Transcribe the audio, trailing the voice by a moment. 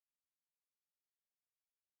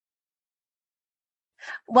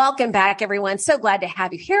Welcome back, everyone. So glad to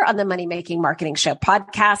have you here on the Money Making Marketing Show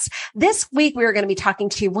podcast. This week, we are going to be talking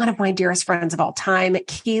to one of my dearest friends of all time,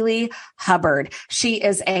 Keeley Hubbard. She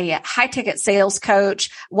is a high-ticket sales coach,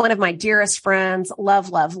 one of my dearest friends. Love,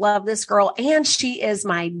 love, love this girl. And she is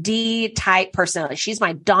my D-type personality. She's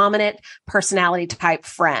my dominant personality type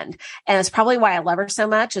friend. And it's probably why I love her so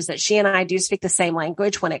much is that she and I do speak the same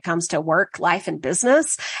language when it comes to work, life, and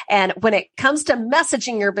business. And when it comes to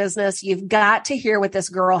messaging your business, you've got to hear what this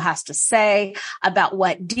girl has to say about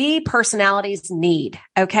what D personalities need.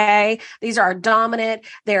 Okay. These are dominant.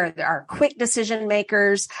 They're our quick decision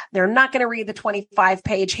makers. They're not going to read the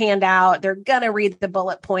 25-page handout. They're going to read the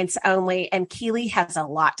bullet points only. And Keeley has a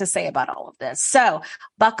lot to say about all of this. So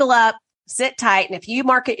buckle up, sit tight. And if you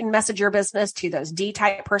market and message your business to those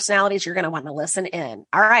D-type personalities, you're going to want to listen in.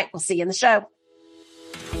 All right. We'll see you in the show.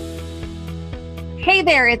 Hey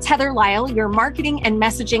there, it's Heather Lyle, your marketing and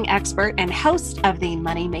messaging expert and host of the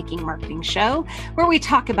Money Making Marketing Show, where we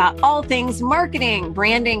talk about all things marketing,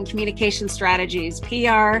 branding, communication strategies,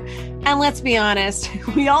 PR, and let's be honest,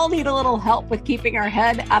 we all need a little help with keeping our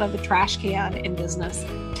head out of the trash can in business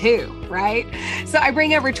too, right? So I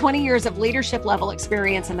bring over 20 years of leadership level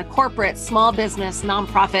experience in the corporate, small business,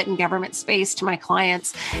 nonprofit, and government space to my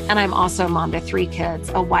clients. And I'm also a mom to 3 kids,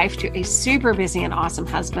 a wife to a super busy and awesome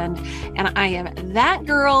husband. And I am that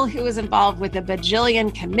girl who is involved with a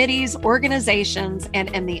bajillion committees, organizations,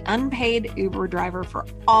 and am the unpaid Uber driver for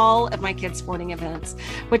all of my kids' sporting events,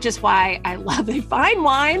 which is why I love a fine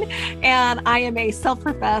wine. And I am a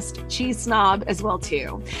self-professed cheese snob as well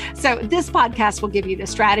too. So this podcast will give you the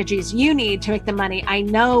strategies you need to make the money I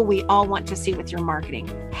know we all want to see with your marketing.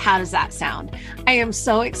 How does that sound? I am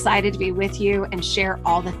so excited to be with you and share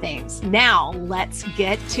all the things. Now let's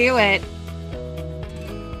get to it.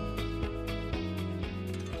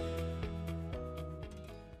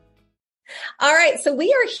 All right. So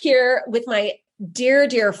we are here with my dear,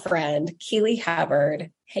 dear friend, Keeley Hubbard.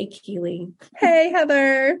 Hey, Keeley. Hey,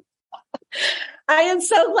 Heather. I am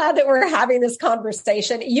so glad that we're having this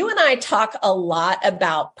conversation. You and I talk a lot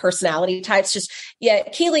about personality types.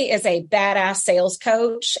 Keeley is a badass sales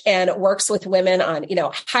coach and works with women on,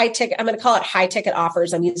 high ticket. I'm going to call it high ticket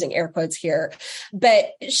offers. I'm using air quotes here,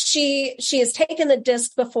 but she has taken the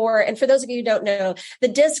DISC before. And for those of you who don't know, the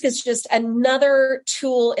DISC is just another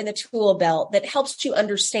tool in the tool belt that helps you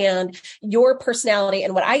understand your personality.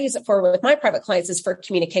 And what I use it for with my private clients is for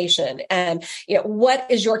communication. And, what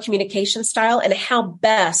is your communication style and how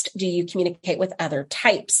best do you communicate with other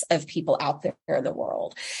types of people out there in the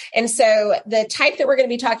world? And so the type that we're going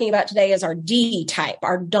to be talking about today is our D type,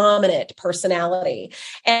 our dominant personality.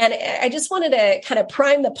 And I just wanted to kind of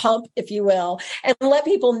prime the pump, if you will, and let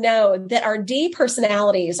people know that our D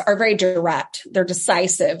personalities are very direct. They're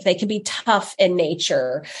decisive. They can be tough in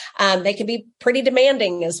nature. They can be pretty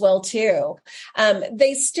demanding as well, too.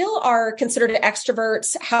 They still are considered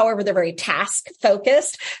extroverts. However, they're very task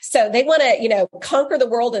focused. So they want to, conquer the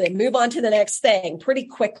world and then move on to the next thing pretty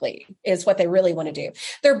quickly is what they really want to do.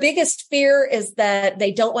 Their biggest fear is that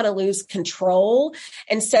they don't want to lose control.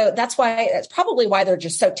 And so that's probably why they're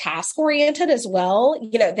just so task oriented as well.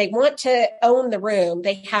 They want to own the room.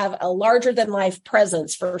 They have a larger than life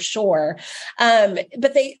presence for sure.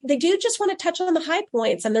 But they do just want to touch on the high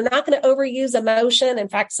points and they're not going to overuse emotion. In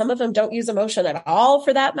fact, some of them don't use emotion at all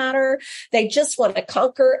for that matter. They just want to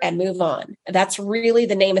conquer and move on. That's really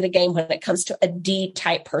the name of the game when it comes to a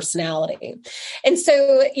D-type personality. And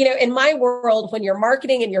so, in my world, when you're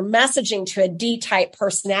marketing and you're messaging to a D-type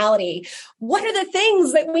personality, what are the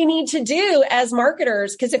things that we need to do as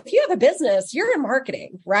marketers? Because if you have a business, you're in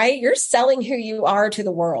marketing, right? You're selling who you are to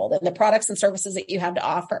the world and the products and services that you have to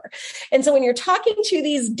offer. And so when you're talking to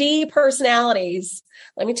these D personalities,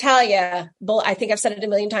 let me tell you, I think I've said it a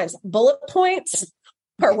million times, bullet points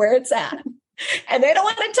are where it's at. And they don't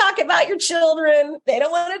want to talk about your children. They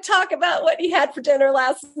don't want to talk about what you had for dinner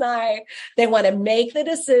last night. They want to make the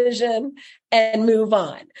decision and move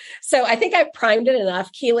on. So I think I've primed it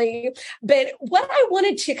enough, Keeley. But what I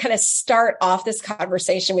wanted to kind of start off this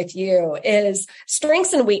conversation with you is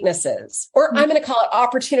strengths and weaknesses, or I'm going to call it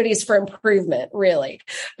opportunities for improvement, really.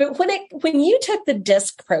 But when you took the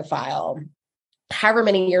DISC profile, however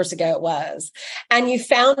many years ago it was, and you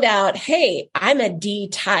found out, hey, I'm a D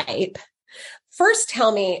type. First,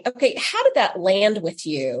 tell me, okay, how did that land with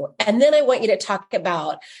you? And then I want you to talk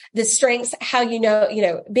about the strengths, how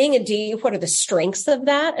being a D, what are the strengths of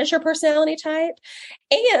that as your personality type?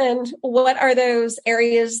 And what are those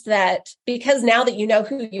areas that, because now that you know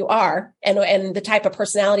who you are and the type of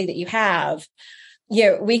personality that you have,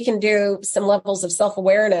 we can do some levels of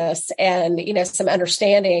self-awareness and, some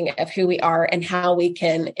understanding of who we are and how we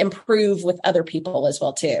can improve with other people as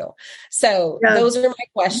well, too. So those are my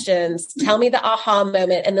questions. Tell me the aha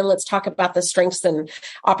moment, and then let's talk about the strengths and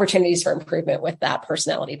opportunities for improvement with that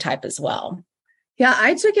personality type as well. Yeah,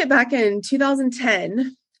 I took it back in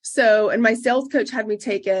 2010. And my sales coach had me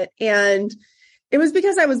take it, and it was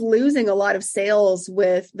because I was losing a lot of sales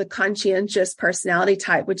with the conscientious personality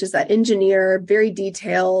type, which is that engineer, very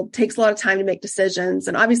detailed, takes a lot of time to make decisions.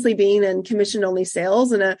 And obviously being in commission only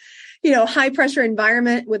sales in a, high pressure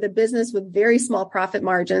environment with a business with very small profit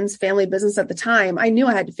margins, family business at the time, I knew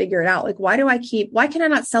I had to figure it out. Like, why can I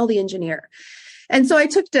not sell the engineer? And so I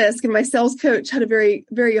took DISC, and my sales coach had a very,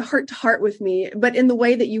 very heart to heart with me, but in the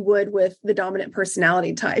way that you would with the dominant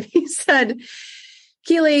personality type. He said,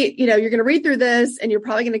 Keeley, you're going to read through this and you're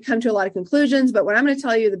probably going to come to a lot of conclusions, but what I'm going to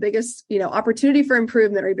tell you, the biggest, opportunity for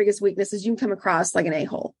improvement or your biggest weakness is you can come across like an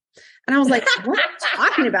a-hole. And I was like, what are you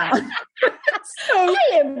talking about? I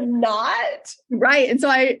am not. Right. And so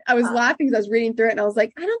I was laughing because I was reading through it, and I was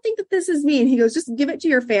like, I don't think that this is me. And he goes, just give it to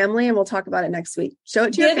your family and we'll talk about it next week. Show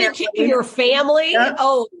it to your family. Give it to your family? Yep.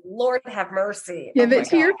 Oh, Lord have mercy. Give it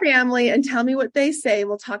to your family and tell me what they say, and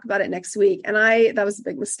we'll talk about it next week. And that was a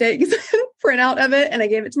big mistake. Print out of it, and I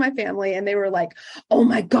gave it to my family, and they were like, oh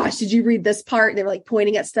my gosh, did you read this part? And they were like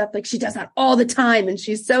pointing at stuff like, she does that all the time, and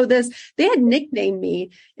she's so this. They had nicknamed me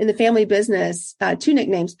in the family business, 2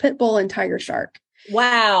 nicknames, Pitbull and Tiger Shark.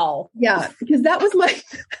 Wow. Yeah, because that was my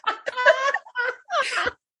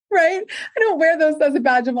right. I don't wear those as a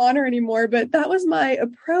badge of honor anymore, but that was my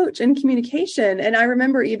approach in communication. And I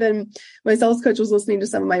remember even my sales coach was listening to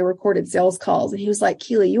some of my recorded sales calls, and he was like,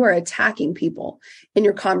 Keeley, you are attacking people in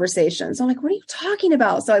your conversations. So I'm like, what are you talking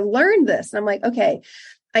about? So I learned this, and I'm like, okay,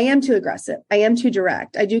 I am too aggressive. I am too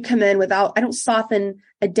direct. I do come in I don't soften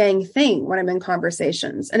a dang thing when I'm in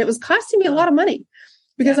conversations. And it was costing me a lot of money,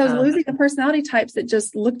 because I was losing the personality types that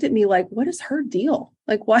just looked at me like, what is her deal?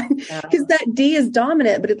 Like, why? Because that D is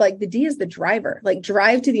dominant, but the D is the driver, like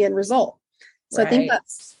drive to the end result. So I think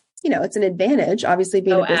that's, it's an advantage, obviously,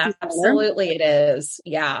 being a business owner. Absolutely it is.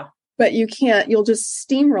 Yeah. But you'll just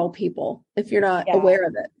steamroll people if you're not aware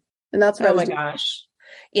of it. And that's what I was doing. Gosh.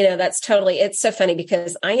 It's so funny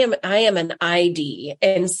because I am an ID.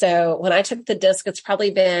 And so when I took the DISC, it's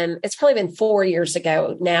probably been 4 years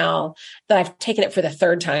ago now that I've taken it for the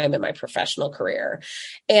 3rd time in my professional career.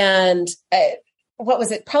 And what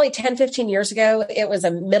was it? Probably 10, 15 years ago, it was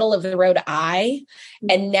a middle of the road I,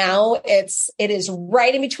 and now it is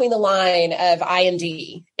right in between the line of I and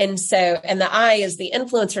D. And the I is the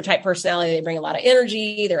influencer type personality. They bring a lot of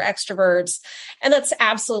energy. They're extroverts. And that's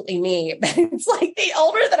absolutely me. But it's like the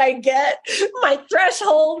older that I get, my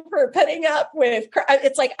threshold for putting up with,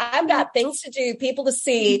 it's like, I've got things to do, people to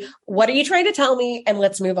see. What are you trying to tell me? And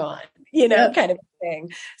let's move on, kind of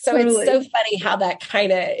thing. So It's so funny how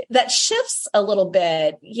that shifts a little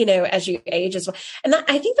bit, as you age as well. And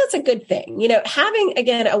I think that's a good thing, having,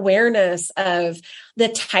 again, awareness of the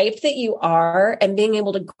type that you are and being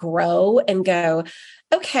able to grow and go,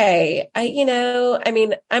 okay, I'm going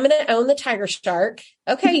to own the Tiger Shark.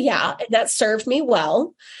 Okay. Yeah. And that served me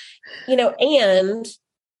well, and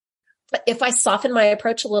if I soften my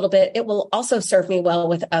approach a little bit, it will also serve me well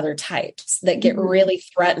with other types that get really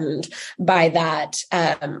threatened by that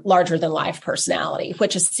larger than life personality,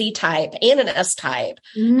 which a C type and an S type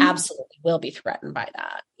absolutely will be threatened by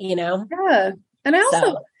that, Yeah. And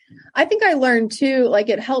I think I learned too, like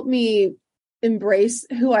it helped me embrace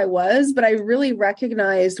who I was, but I really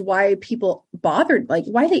recognized why people bothered, like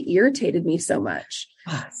why they irritated me so much.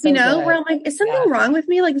 Where I'm like, is something wrong with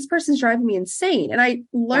me? Like this person's driving me insane. And I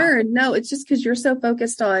learned, no, it's just because you're so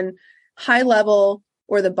focused on high level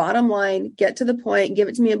or the bottom line, get to the point, give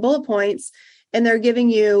it to me in bullet points. And they're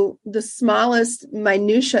giving you the smallest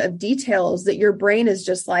minutia of details that your brain is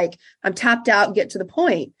just like, I'm tapped out, get to the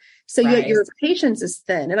point. So yet your patience is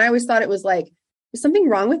thin. And I always thought it was like, is something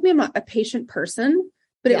wrong with me? I'm not a patient person.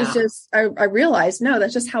 But it was just, I realized, no,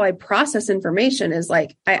 that's just how I process information is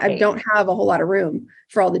like, I don't have a whole lot of room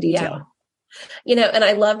for all the detail. Yeah. And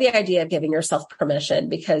I love the idea of giving yourself permission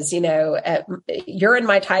because, your and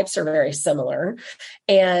my types are very similar.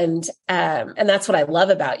 And that's what I love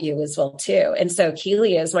about you as well, too. And so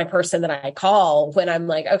Keeley is my person that I call when I'm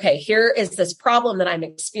like, okay, here is this problem that I'm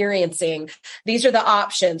experiencing. These are the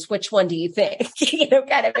options. Which one do you think?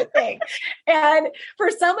 Kind of a thing. And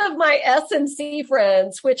for some of my S and C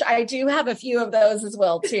friends, which I do have a few of those as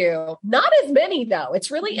well, too. Not as many, though.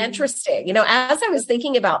 It's really interesting. As I was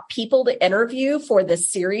thinking about people to interview for this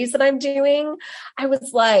series that I'm doing, I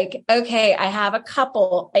was like, okay, I have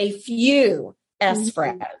a few S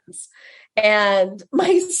friends. And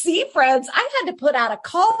my C friends, I had to put out a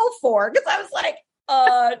call for, because I was like,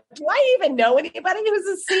 do I even know anybody who's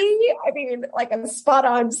a C? I mean, like a spot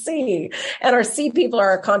on C. And our C people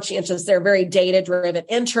are conscientious. They're very data driven,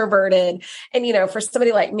 introverted. And, for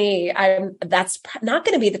somebody like me, that's not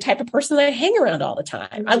going to be the type of person that I hang around all the time.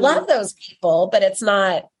 Mm-hmm. I love those people, but it's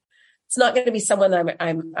not going to be someone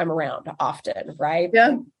I'm around often. Right.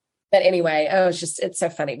 Yeah. But anyway, it's so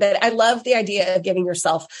funny. But I love the idea of giving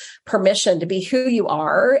yourself permission to be who you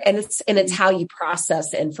are. And it's how you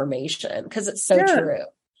process information, because it's so true.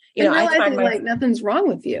 I find like nothing's wrong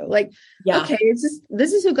with you. Like, okay,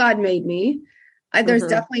 this is who God made me. There's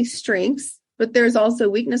definitely strengths, but there's also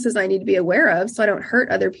weaknesses I need to be aware of so I don't hurt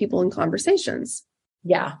other people in conversations.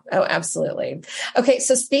 Yeah. Oh, absolutely. Okay.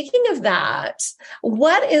 So speaking of that,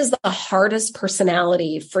 what is the hardest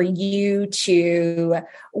personality for you to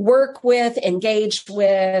work with, engage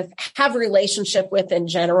with, have a relationship with in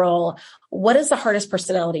general? What is the hardest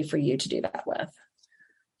personality for you to do that with?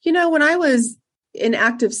 When I was in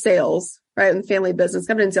active sales, right, in the family business,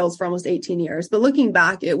 I've been in sales for almost 18 years, but looking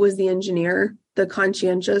back, it was the engineer, the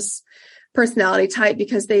conscientious personality type,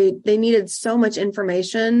 because they needed so much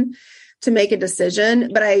information to make a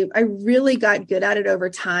decision. But I really got good at it over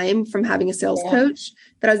time from having a sales coach,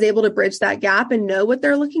 that I was able to bridge that gap and know what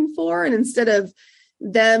they're looking for. And instead of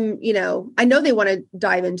them, I know they want to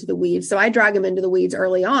dive into the weeds. So I drag them into the weeds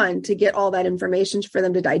early on to get all that information for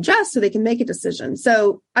them to digest so they can make a decision.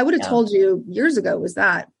 So I would have told you years ago was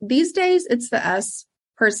that. These days, it's the S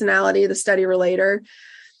personality, the study relator.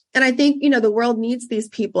 And I think, the world needs these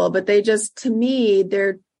people, but they just, to me,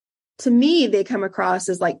 they come across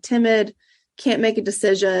as like timid, can't make a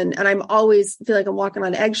decision. And I'm always feel like I'm walking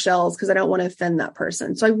on eggshells because I don't want to offend that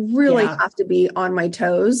person. So I really have to be on my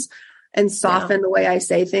toes and soften the way I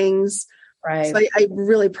say things. Right. So I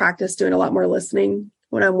really practice doing a lot more listening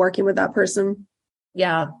when I'm working with that person.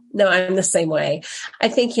 Yeah, no, I'm the same way. I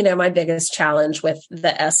think, my biggest challenge with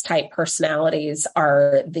the S-type personalities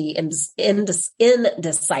are the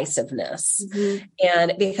indecisiveness. Mm-hmm.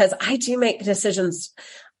 And because I do make decisions,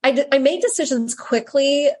 I make decisions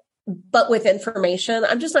quickly, but with information.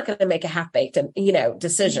 I'm just not going to make a half-baked,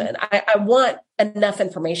 decision. I want enough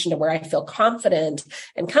information to where I feel confident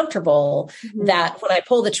and comfortable that when I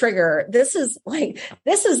pull the trigger, this is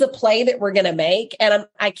the play that we're going to make. And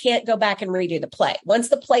I can't go back and redo the play. Once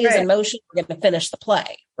the play is in motion, we're going to finish the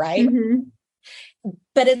play. Right. Mm-hmm.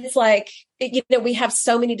 But it's like, we have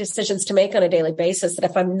so many decisions to make on a daily basis that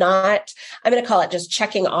if I'm going to call it just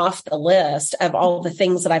checking off the list of all the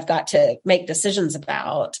things that I've got to make decisions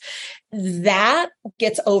about, that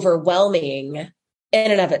gets overwhelming in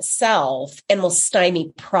and of itself and will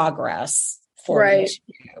stymie progress for me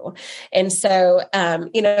too. And so,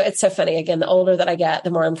 it's so funny. Again, the older that I get,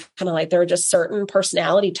 the more I'm kind of like, there are just certain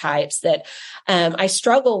personality types that I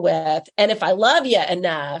struggle with. And if I love you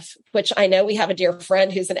enough, which I know we have a dear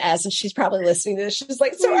friend who's an S, and she's probably listening to this. She's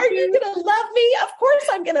like, so are you going to love me? Of course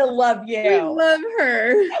I'm going to love you. We love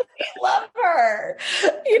her. We love her,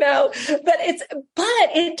 but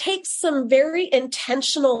it takes some very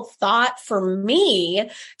intentional thought for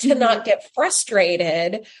me to not get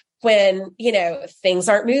frustrated when, things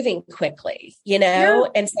aren't moving quickly,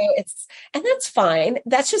 and so and that's fine.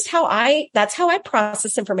 That's just how I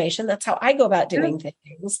process information. That's how I go about doing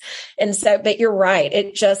things. And so, but you're right.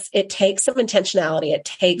 It takes some intentionality. It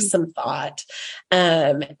takes some thought,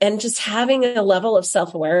 and just having a level of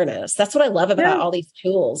self-awareness. That's what I love about all these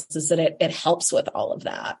tools, is that it helps with all of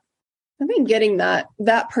that. I think getting that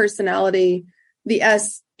personality, the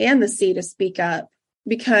S and the C, to speak up,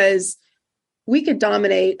 because we could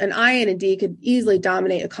dominate, an I and a D could easily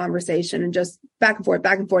dominate a conversation and just back and forth.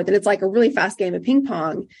 And it's like a really fast game of ping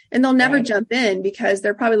pong, and they'll never jump in because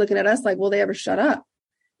they're probably looking at us like, will they ever shut up?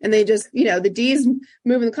 And they just, the D's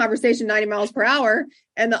moving the conversation 90 miles per hour.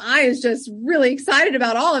 And the I is just really excited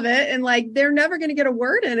about all of it. And like, they're never going to get a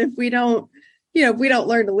word in if we don't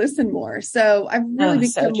learn to listen more. So I've really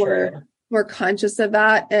become more conscious of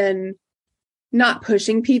that and not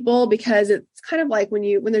pushing people, because it's kind of like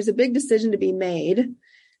when there's a big decision to be made,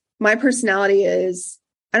 my personality is,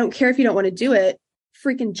 I don't care if you don't want to do it,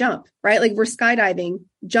 freaking jump, right? Like, we're skydiving,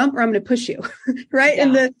 jump, or I'm going to push you. Right. Yeah.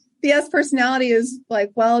 And the S personality is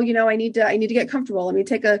like, well, I need to get comfortable.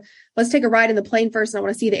 Let's take a ride in the plane first. And I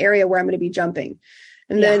want to see the area where I'm going to be jumping.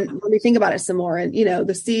 And then let me think about it some more. And,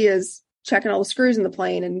 the C is checking all the screws in the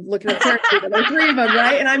plane and looking at the there are 3 of them,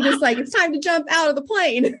 right? And I'm just like, it's time to jump out of the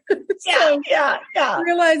plane.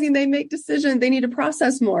 Realizing they make decisions, they need to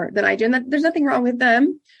process more than I do. And there's nothing wrong with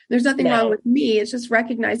them. There's nothing wrong with me. It's just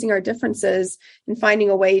recognizing our differences and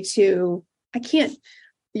finding a way to,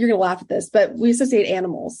 you're going to laugh at this, but we associate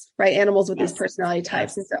animals, right? Animals with these personality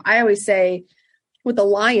types. And so I always say with the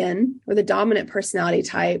lion or the dominant personality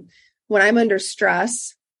type, when I'm under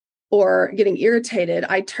stress or getting irritated,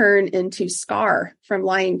 I turn into Scar from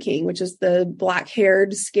Lion King, which is the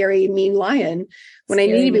black-haired, scary, mean lion. When I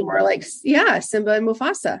need to be more like, Simba and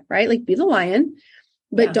Mufasa, right? Like be the lion,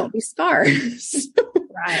 but don't be Scar.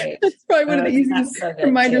 Right. That's probably one of the easiest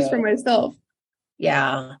reminders for myself.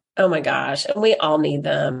 Yeah. Oh my gosh. And we all need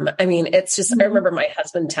them. I mean, it's just, I remember my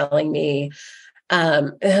husband telling me,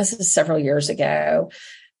 this is several years ago,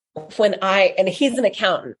 and he's an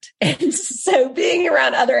accountant. And so being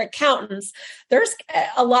around other accountants, there's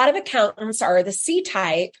a lot of accountants are the C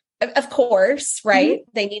type, of course, right?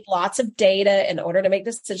 Mm-hmm. They need lots of data in order to make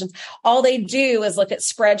decisions. All they do is look at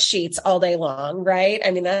spreadsheets all day long, right?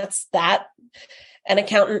 I mean, that's that. An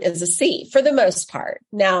accountant is a C for the most part.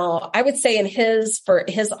 Now, I would say for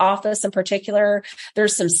his office in particular,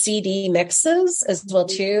 there's some CD mixes as well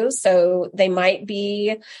too. So they might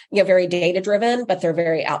be, very data driven, but they're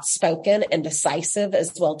very outspoken and decisive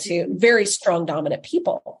as well too. Very strong, dominant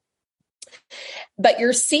people. But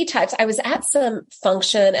your C types, I was at some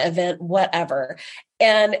function, event, whatever.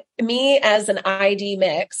 And me as an ID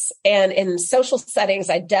mix, and in social settings,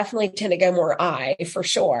 I definitely tend to go more I for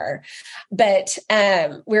sure. But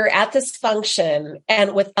we were at this function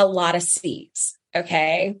and with a lot of C's.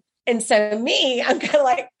 Okay. And so I'm kind of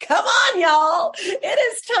like, come on, y'all. It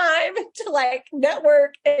is time to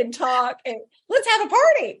network and talk and let's have a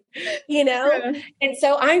party, Yeah. And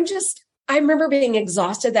so I remember being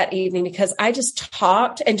exhausted that evening because I just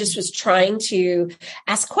talked and just was trying to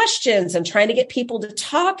ask questions and trying to get people to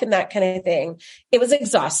talk and that kind of thing. It was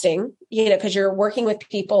exhausting, because you're working with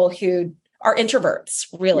people who are introverts,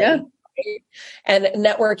 really. Yeah. And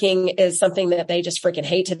networking is something that they just freaking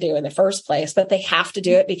hate to do in the first place, but they have to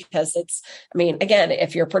do it because again,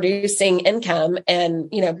 if you're producing income and,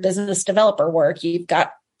 business developer work, you've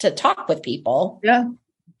got to talk with people. Yeah.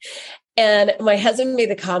 And my husband made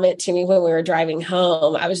the comment to me when we were driving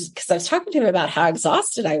home. Because I was talking to him about how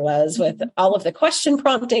exhausted I was with all of the question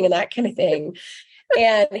prompting and that kind of thing.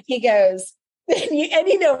 And he goes,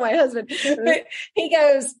 and my husband, but he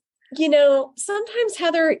goes, sometimes,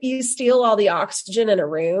 Heather, you steal all the oxygen in a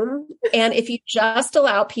room. And if you just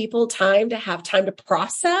allow people time to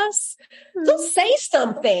process, they'll say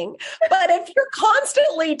something. But if you're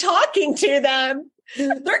constantly talking to them, they're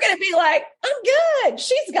going to be like, I'm good.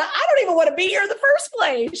 I don't even want to be here in the first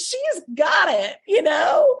place. She's got it, And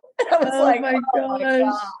I was my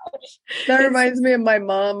gosh. That reminds me of my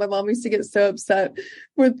mom. My mom used to get so upset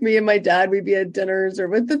with me and my dad. We'd be at dinners or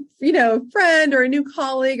with a friend or a new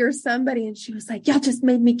colleague or somebody. And she was like, y'all just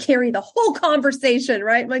made me carry the whole conversation,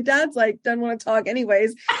 right? My dad's like, doesn't want to talk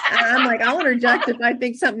anyways. And I'm like, I'll interject if I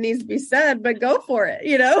think something needs to be said, but go for it,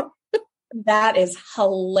 That is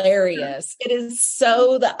hilarious. It is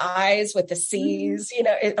so the I's with the C's,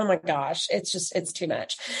 oh my gosh, it's too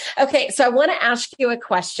much. Okay. So I want to ask you a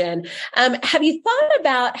question. Have you thought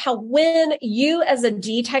about how when you as a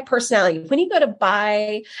D type personality, when you go to buy,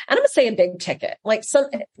 and I'm going to say a big ticket,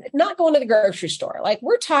 not going to the grocery store,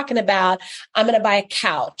 we're talking about, I'm going to buy a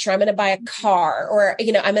couch or I'm going to buy a car or,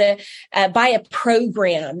 I'm going to buy a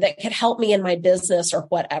program that could help me in my business or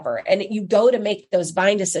whatever. And you go to make those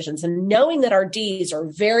buying decisions and knowing that our Ds are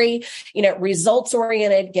very, results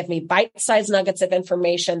oriented, give me bite-sized nuggets of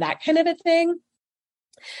information, that kind of a thing.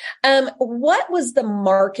 What was the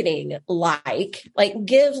marketing like?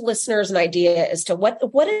 Give listeners an idea as to what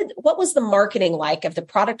was the marketing like of the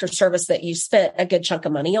product or service that you spent a good chunk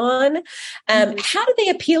of money on? How did they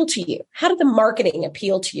appeal to you? How did the marketing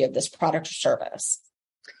appeal to you of this product or service?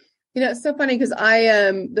 It's so funny because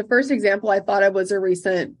the first example I thought of was a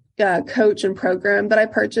recent coach and program that I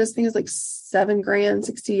purchased. I think it was like $7,000,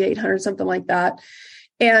 6,800, something like that.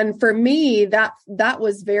 And for me, that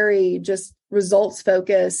was very just results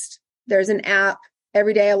focused. There's an app.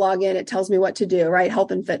 Every day I log in, it tells me what to do, right?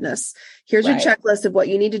 Health and fitness. Here's your checklist of what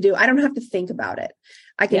you need to do. I don't have to think about it.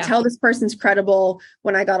 I can tell this person's credible.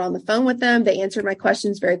 When I got on the phone with them, they answered my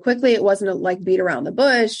questions very quickly. It wasn't beat around the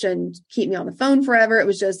bush and keep me on the phone forever. It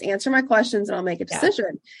was just answer my questions and I'll make a decision.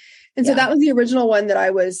 Yeah. And so that was the original one that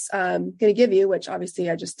I was going to give you, which obviously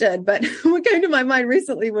I just did. But what came to my mind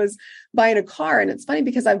recently was buying a car. And it's funny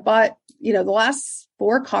because I've bought, the last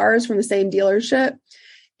 4 cars from the same dealership.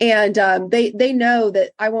 And they know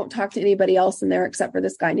that I won't talk to anybody else in there except for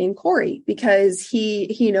this guy named Corey, because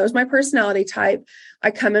he knows my personality type.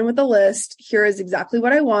 I come in with a list. Here is exactly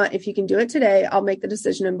what I want. If you can do it today, I'll make the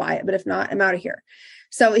decision and buy it. But if not, I'm out of here.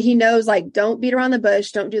 So he knows, like, don't beat around the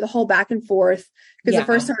bush. Don't do the whole back and forth. Because the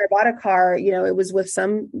first time I bought a car, it was with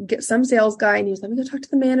some sales guy, and he was, let me go talk to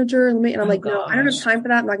the manager. And I'm like, no, I don't have time for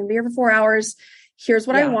that. I'm not going to be here for 4 hours. Here's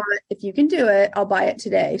what I want. If you can do it, I'll buy it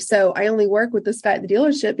today. So I only work with this guy at the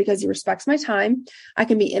dealership because he respects my time. I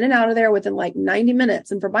can be in and out of there within like 90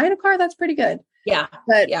 minutes. And for buying a car, that's pretty good. Yeah.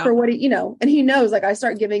 But for what and he knows, like, I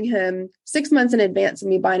start giving him 6 months in advance of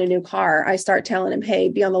me buying a new car. I start telling him, hey,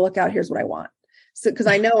 be on the lookout. Here's what I want. So, because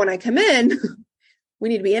I know when I come in, we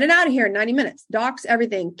need to be in and out of here in 90 minutes, docs,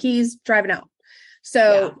 everything, keys, driving out.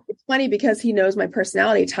 So it's funny because he knows my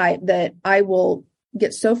personality type that I will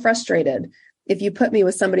get so frustrated if you put me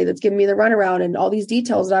with somebody that's giving me the runaround and all these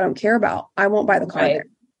details that I don't care about. I won't buy the car there.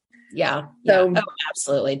 Yeah. So, Oh,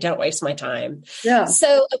 absolutely. Don't waste my time. Yeah.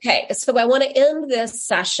 So, okay. So I want to end this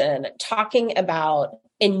session talking about,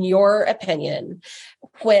 in your opinion,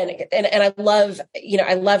 and I love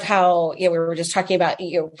how, we were just talking about,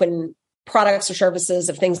 when products or services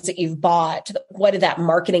of things that you've bought, what did that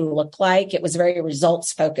marketing look like? It was very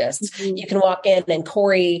results focused. Mm-hmm. You can walk in and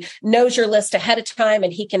Corey knows your list ahead of time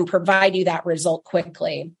and he can provide you that result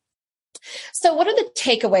quickly. So what are the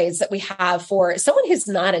takeaways that we have for someone who's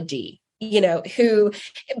not a D,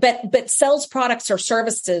 but sells products or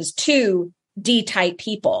services to D-type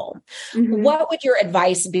people? Mm-hmm. What would your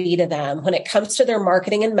advice be to them when it comes to their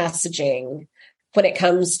marketing and messaging, when it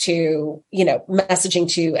comes to, messaging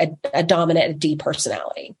to a dominant D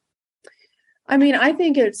personality? I mean, I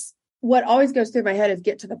think it's what always goes through my head is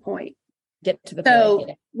get to the point. Get to the point.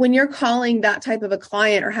 So when you're calling that type of a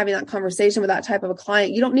client or having that conversation with that type of a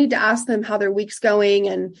client, you don't need to ask them how their week's going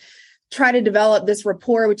and try to develop this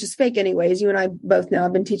rapport, which is fake anyways. You and I both know,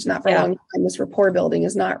 I've been teaching that for a long time. This rapport building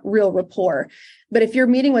is not real rapport. But if you're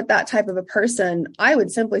meeting with that type of a person, I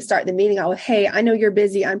would simply start the meeting out with, hey, I know you're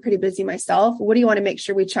busy. I'm pretty busy myself. What do you want to make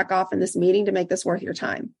sure we check off in this meeting to make this worth your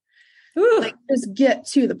time? Like, just get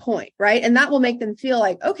to the point, right? And that will make them feel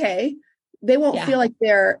like, okay, they won't feel like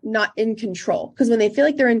they're not in control. Because when they feel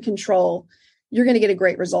like they're in control, you're going to get a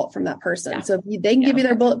great result from that person. Yeah. So if they can give you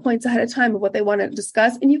their bullet points ahead of time of what they want to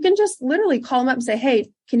discuss, and you can just literally call them up and say, hey,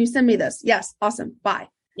 can you send me this? Yes. Awesome. Bye.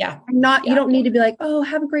 Yeah. You don't need to be like, oh,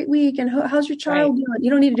 have a great week. And how's your child doing? You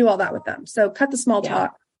don't need to do all that with them. So cut the small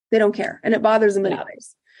talk. They don't care. And it bothers them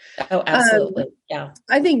anyways. Oh, absolutely.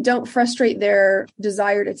 I think don't frustrate their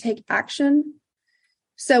desire to take action.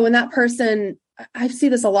 So when that person, I see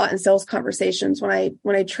this a lot in sales conversations when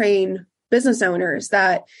I train business owners,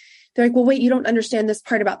 that they're like, well, wait, you don't understand this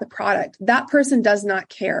part about the product. That person does not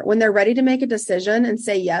care. When they're ready to make a decision and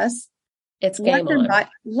say yes, it's game on.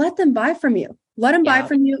 Let them buy from you. Let them buy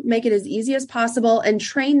from you, make it as easy as possible, and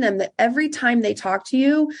train them that every time they talk to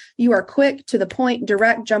you, you are quick, to the point,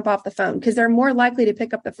 direct, jump off the phone, because they're more likely to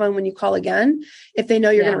pick up the phone when you call again if they know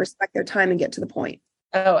you're going to respect their time and get to the point.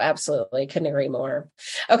 Oh, absolutely. Couldn't agree more.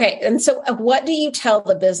 Okay. And so what do you tell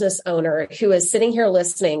the business owner who is sitting here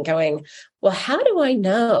listening going, well, how do I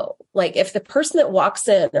know? Like, if the person that walks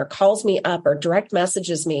in or calls me up or direct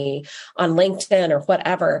messages me on LinkedIn or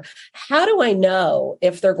whatever, how do I know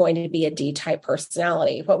if they're going to be a D-type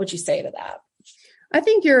personality? What would you say to that? I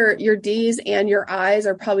think your D's and your I's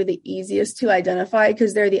are probably the easiest to identify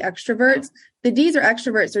because they're the extroverts. The D's are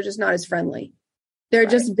extroverts. They're just not as friendly. They're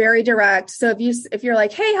just very direct. So if you're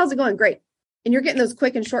like, hey, how's it going? Great. And you're getting those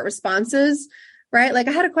quick and short responses, right? Like,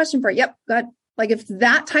 I had a question for you. Yep. Good. Like, if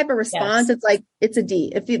that type of response, it's like, it's a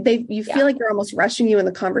D. If you feel like they're almost rushing you in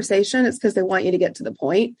the conversation, it's because they want you to get to the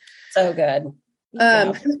point. So good.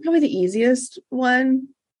 It's probably the easiest one.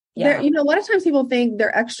 Yeah. A lot of times people think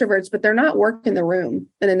they're extroverts, but they're not working the room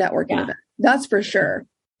in a networking event. That's for sure.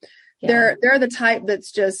 Yeah. They're the type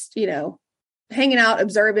that's just, hanging out,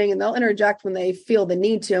 observing, and they'll interject when they feel the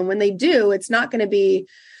need to. And when they do, it's not going to be,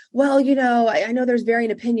 well, I know there's varying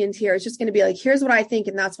opinions here. It's just going to be like, here's what I think,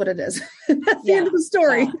 and that's what it is. That's the end of the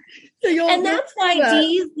story. Yeah. So that's why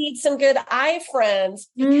D's need some good I friends,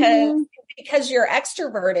 because you're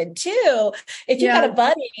extroverted too. If you've got a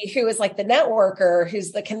buddy who is like the networker,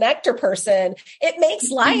 who's the connector person, it makes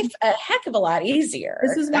life a heck of a lot easier.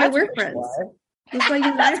 This is why we're friends. Sure.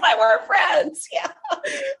 That's why we're friends. Yeah.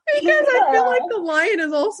 Because I feel like the lion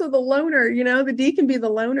is also the loner. The D can be the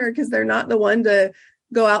loner because they're not the one to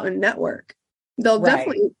go out and network. They'll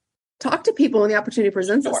definitely talk to people when the opportunity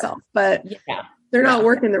presents itself, but they're not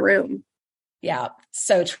working the room. Yeah,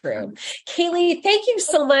 so true. Keeley, thank you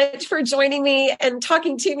so much for joining me and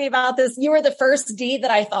talking to me about this. You were the first D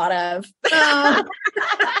that I thought of.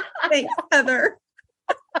 Thanks, Heather.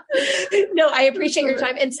 No, I appreciate your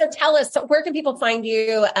time. And so tell us, where can people find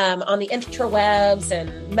you on the interwebs and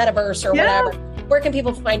metaverse or whatever? Where can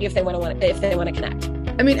people find you if they want to connect?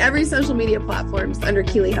 I mean, every social media platform is under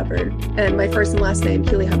Keeley Hubbard, and my first and last name,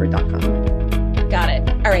 KeeleyHubbard.com. Got it.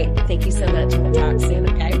 All right. Thank you so much. We'll talk soon.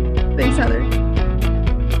 Okay. Thanks, Heather.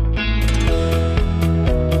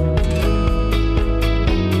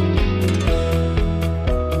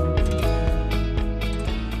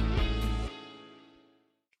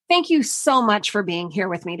 Thank you so much for being here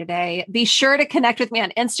with me today. Be sure to connect with me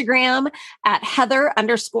on Instagram at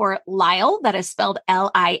Heather_Lisle. That is spelled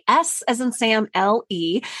Lis as in Sam,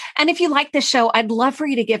 L-E. And if you like this show, I'd love for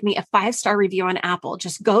you to give me a 5-star review on Apple.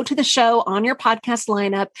 Just go to the show on your podcast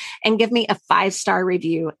lineup and give me a 5-star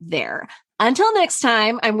review there. Until next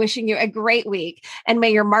time, I'm wishing you a great week and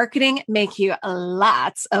may your marketing make you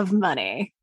lots of money.